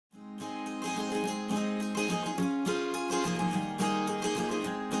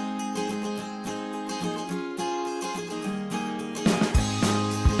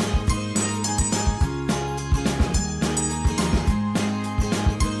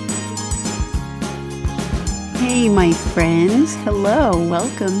Hey, my friends. Hello.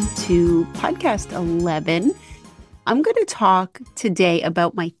 Welcome to podcast 11. I'm going to talk today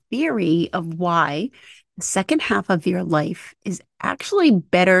about my theory of why the second half of your life is actually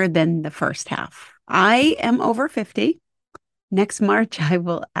better than the first half. I am over 50. Next March, I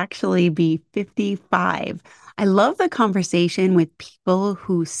will actually be 55. I love the conversation with people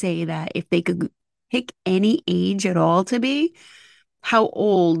who say that if they could pick any age at all to be, how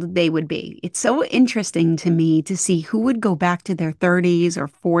old they would be. It's so interesting to me to see who would go back to their 30s or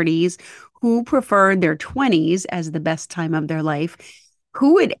 40s, who preferred their 20s as the best time of their life,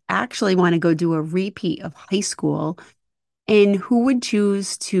 who would actually want to go do a repeat of high school, and who would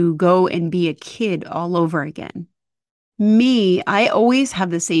choose to go and be a kid all over again. Me, I always have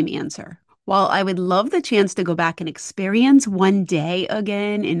the same answer. While I would love the chance to go back and experience one day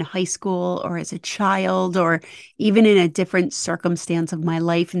again in high school or as a child or even in a different circumstance of my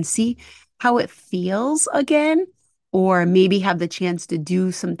life and see how it feels again, or maybe have the chance to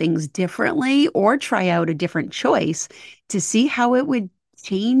do some things differently or try out a different choice to see how it would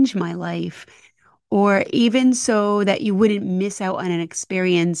change my life, or even so that you wouldn't miss out on an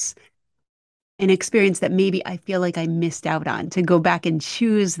experience that maybe I feel like I missed out on to go back and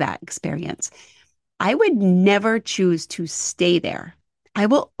choose that experience. I would never choose to stay there. I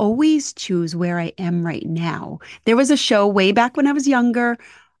will always choose where I am right now. There was a show way back when I was younger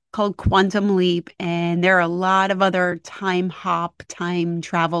called Quantum Leap, and there are a lot of other time hop, time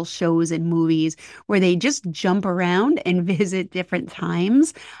travel shows and movies where they just jump around and visit different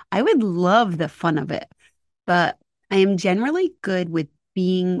times. I would love the fun of it, but I am generally good with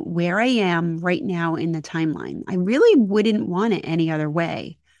being where I am right now in the timeline. I really wouldn't want it any other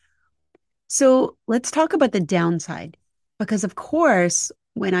way. So let's talk about the downside. Because, of course,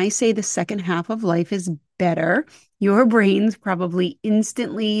 when I say the second half of life is better, your brains probably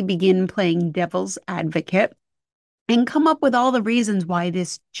instantly begin playing devil's advocate and come up with all the reasons why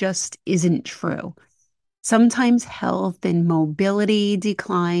this just isn't true. Sometimes health and mobility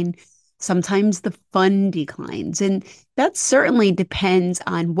decline, sometimes the fun declines. And that certainly depends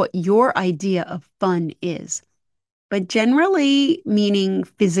on what your idea of fun is. But generally, meaning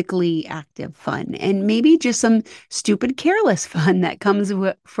physically active fun and maybe just some stupid, careless fun that comes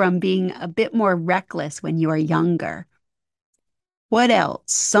from being a bit more reckless when you are younger. What else?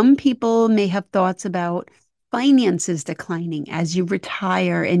 Some people may have thoughts about finances declining as you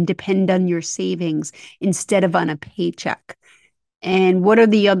retire and depend on your savings instead of on a paycheck. And what are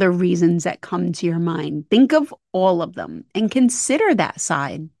the other reasons that come to your mind? Think of all of them and consider that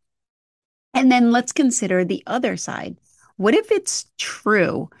side. And then let's consider the other side. What if it's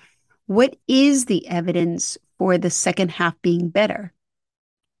true? What is the evidence for the second half being better?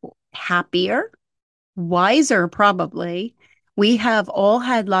 Happier? Wiser, probably. We have all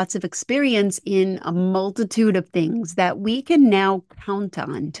had lots of experience in a multitude of things that we can now count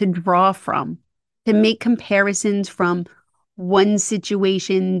on to draw from, to make comparisons from one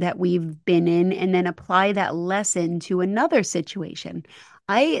situation that we've been in and then apply that lesson to another situation.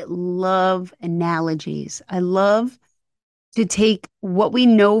 I love analogies. I love to take what we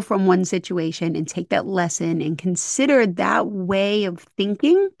know from one situation and take that lesson and consider that way of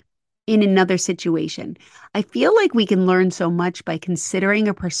thinking in another situation. I feel like we can learn so much by considering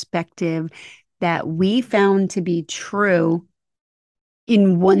a perspective that we found to be true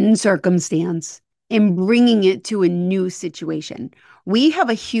in one circumstance and bringing it to a new situation. We have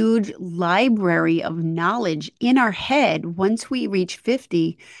a huge library of knowledge in our head once we reach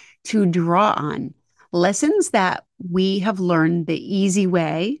 50 to draw on. Lessons that we have learned the easy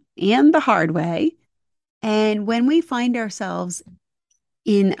way and the hard way. And when we find ourselves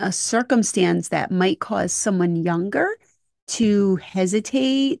in a circumstance that might cause someone younger to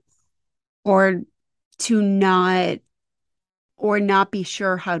hesitate or to not be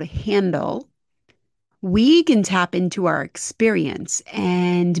sure how to handle, we can tap into our experience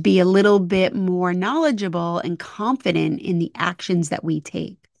and be a little bit more knowledgeable and confident in the actions that we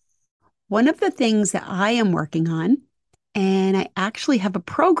take. One of the things that I am working on, and I actually have a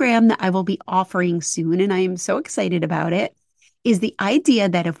program that I will be offering soon, and I am so excited about it, is the idea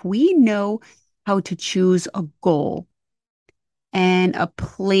that if we know how to choose a goal and a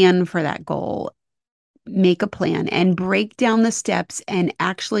plan for that goal, make a plan and break down the steps and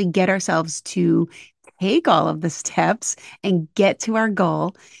actually get ourselves to take all of the steps and get to our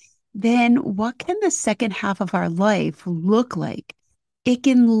goal, then what can the second half of our life look like? It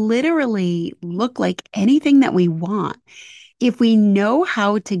can literally look like anything that we want. If we know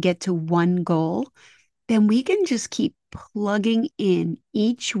how to get to one goal, then we can just keep plugging in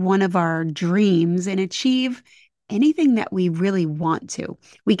each one of our dreams and achieve anything that we really want to.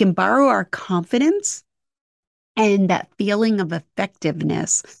 We can borrow our confidence and that feeling of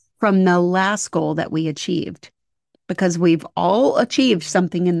effectiveness from the last goal that we achieved, because we've all achieved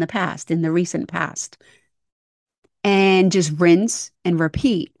something in the past, in the recent past, and just rinse and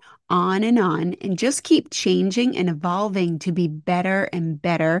repeat on, and just keep changing and evolving to be better and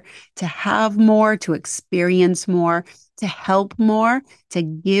better, to have more, to experience more, to help more, to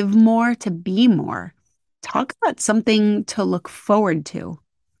give more, to be more. Talk about something to look forward to.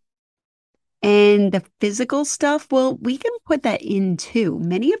 And the physical stuff, well, we can put that in too.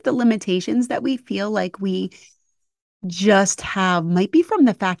 Many of the limitations that we feel like we just have might be from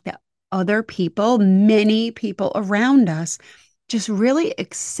the fact that other people, many people around us, just really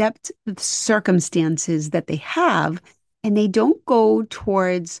accept the circumstances that they have and they don't go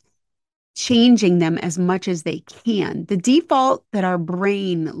towards changing them as much as they can. The default that our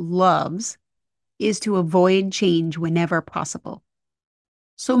brain loves is to avoid change whenever possible.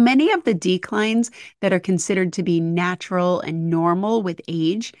 So many of the declines that are considered to be natural and normal with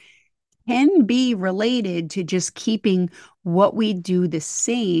age can be related to just keeping what we do the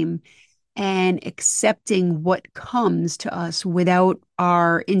same and accepting what comes to us without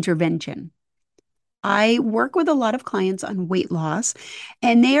our intervention. I work with a lot of clients on weight loss,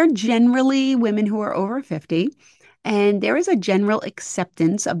 and they are generally women who are over 50. And there is a general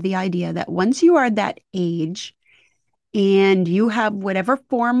acceptance of the idea that once you are that age, and you have whatever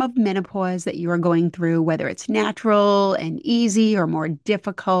form of menopause that you are going through, whether it's natural and easy or more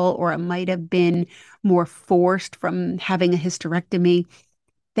difficult, or it might have been more forced from having a hysterectomy,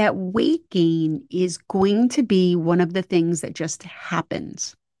 that weight gain is going to be one of the things that just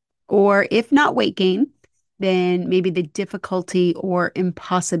happens. Or if not weight gain, then maybe the difficulty or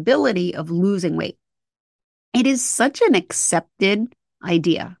impossibility of losing weight. It is such an accepted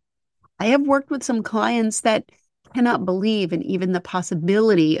idea. I have worked with some clients that cannot believe in even the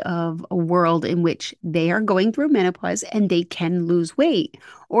possibility of a world in which they are going through menopause and they can lose weight,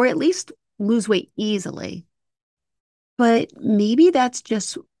 or at least lose weight easily. But maybe that's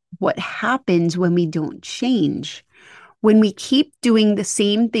just what happens when we don't change. When we keep doing the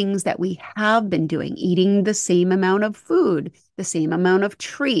same things that we have been doing, eating the same amount of food, the same amount of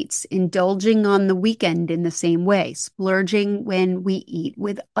treats, indulging on the weekend in the same way, splurging when we eat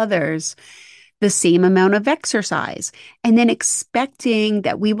with others, the same amount of exercise, and then expecting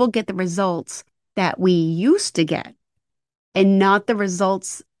that we will get the results that we used to get and not the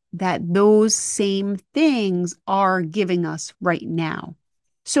results that those same things are giving us right now.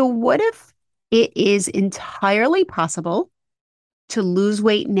 So, what if it is entirely possible to lose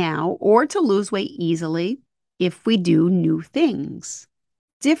weight now or to lose weight easily if we do new things,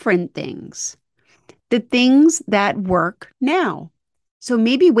 different things, the things that work now? So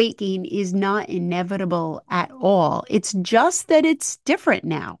maybe weight gain is not inevitable at all. It's just that it's different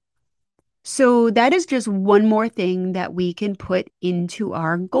now. So that is just one more thing that we can put into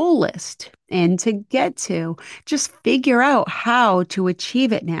our goal list and to get to. Just figure out how to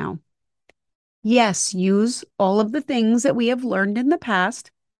achieve it now. Yes, use all of the things that we have learned in the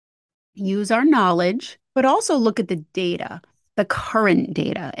past, use our knowledge, but also look at the data, the current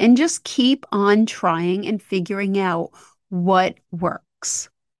data, and just keep on trying and figuring out what works.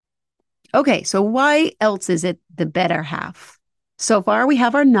 Okay, so why else is it the better half? So far, we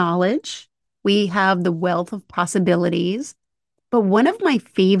have our knowledge, we have the wealth of possibilities, but one of my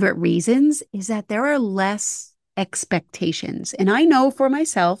favorite reasons is that there are less expectations. And I know for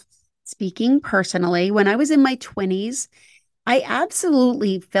myself, speaking personally, when I was in my 20s, I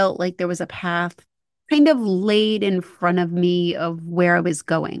absolutely felt like there was a path kind of laid in front of me of where I was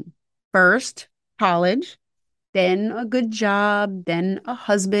going. First, college, then a good job, then a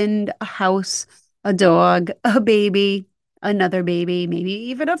husband, a house, a dog, a baby, another baby, maybe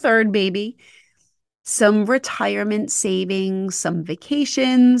even a third baby, some retirement savings, some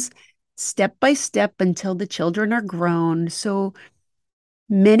vacations, step by step until the children are grown. So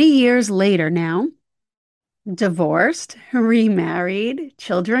many years later now, divorced, remarried,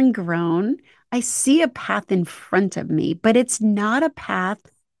 children grown, I see a path in front of me, but it's not a path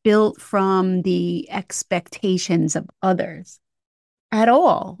built from the expectations of others at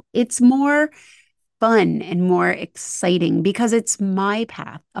all. It's more fun and more exciting because it's my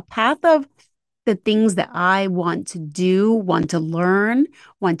path, a path of the things that I want to do, want to learn,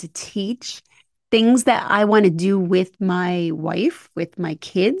 want to teach, things that I want to do with my wife, with my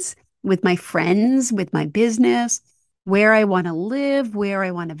kids, with my friends, with my business, where I want to live, where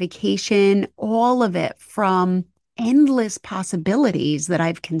I want to vacation, all of it from endless possibilities that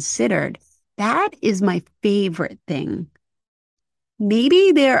I've considered. That is my favorite thing.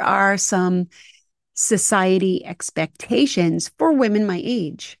 Maybe there are some society expectations for women my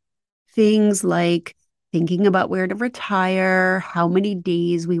age. Things like thinking about where to retire, how many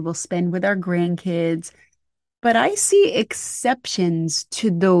days we will spend with our grandkids. But I see exceptions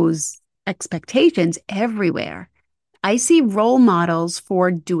to those expectations everywhere. I see role models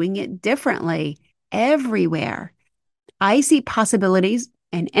for doing it differently everywhere. I see possibilities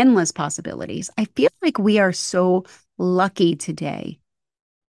and endless possibilities. I feel like we are so lucky today.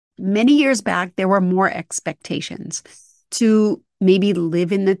 Many years back, there were more expectations to maybe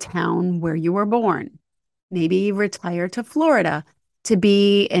live in the town where you were born, maybe retire to Florida to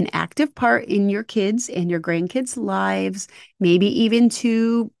be an active part in your kids' and your grandkids' lives, maybe even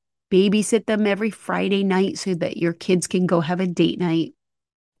to babysit them every Friday night so that your kids can go have a date night,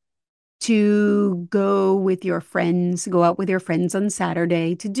 to go with your friends, go out with your friends on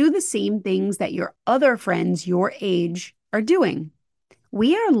Saturday, to do the same things that your other friends your age are doing.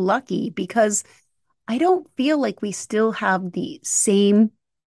 We are lucky because I don't feel like we still have the same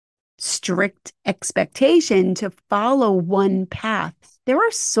strict expectation to follow one path. There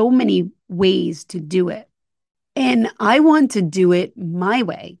are so many ways to do it. And I want to do it my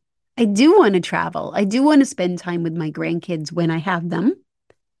way. I do want to travel. I do want to spend time with my grandkids when I have them.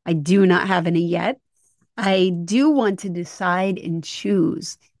 I do not have any yet. I do want to decide and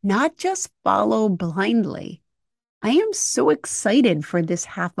choose, not just follow blindly. I am so excited for this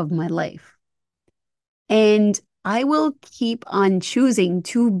half of my life. And I will keep on choosing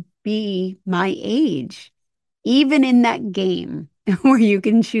to be my age, even in that game where you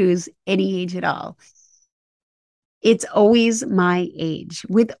can choose any age at all. It's always my age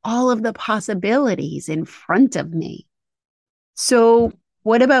with all of the possibilities in front of me. So,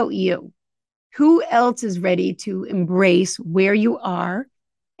 what about you? Who else is ready to embrace where you are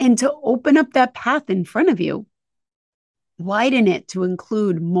and to open up that path in front of you? Widen it to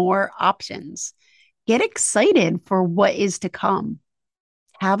include more options. Get excited for what is to come.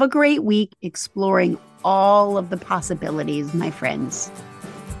 Have a great week exploring all of the possibilities, my friends.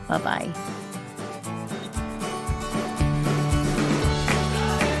 Bye bye.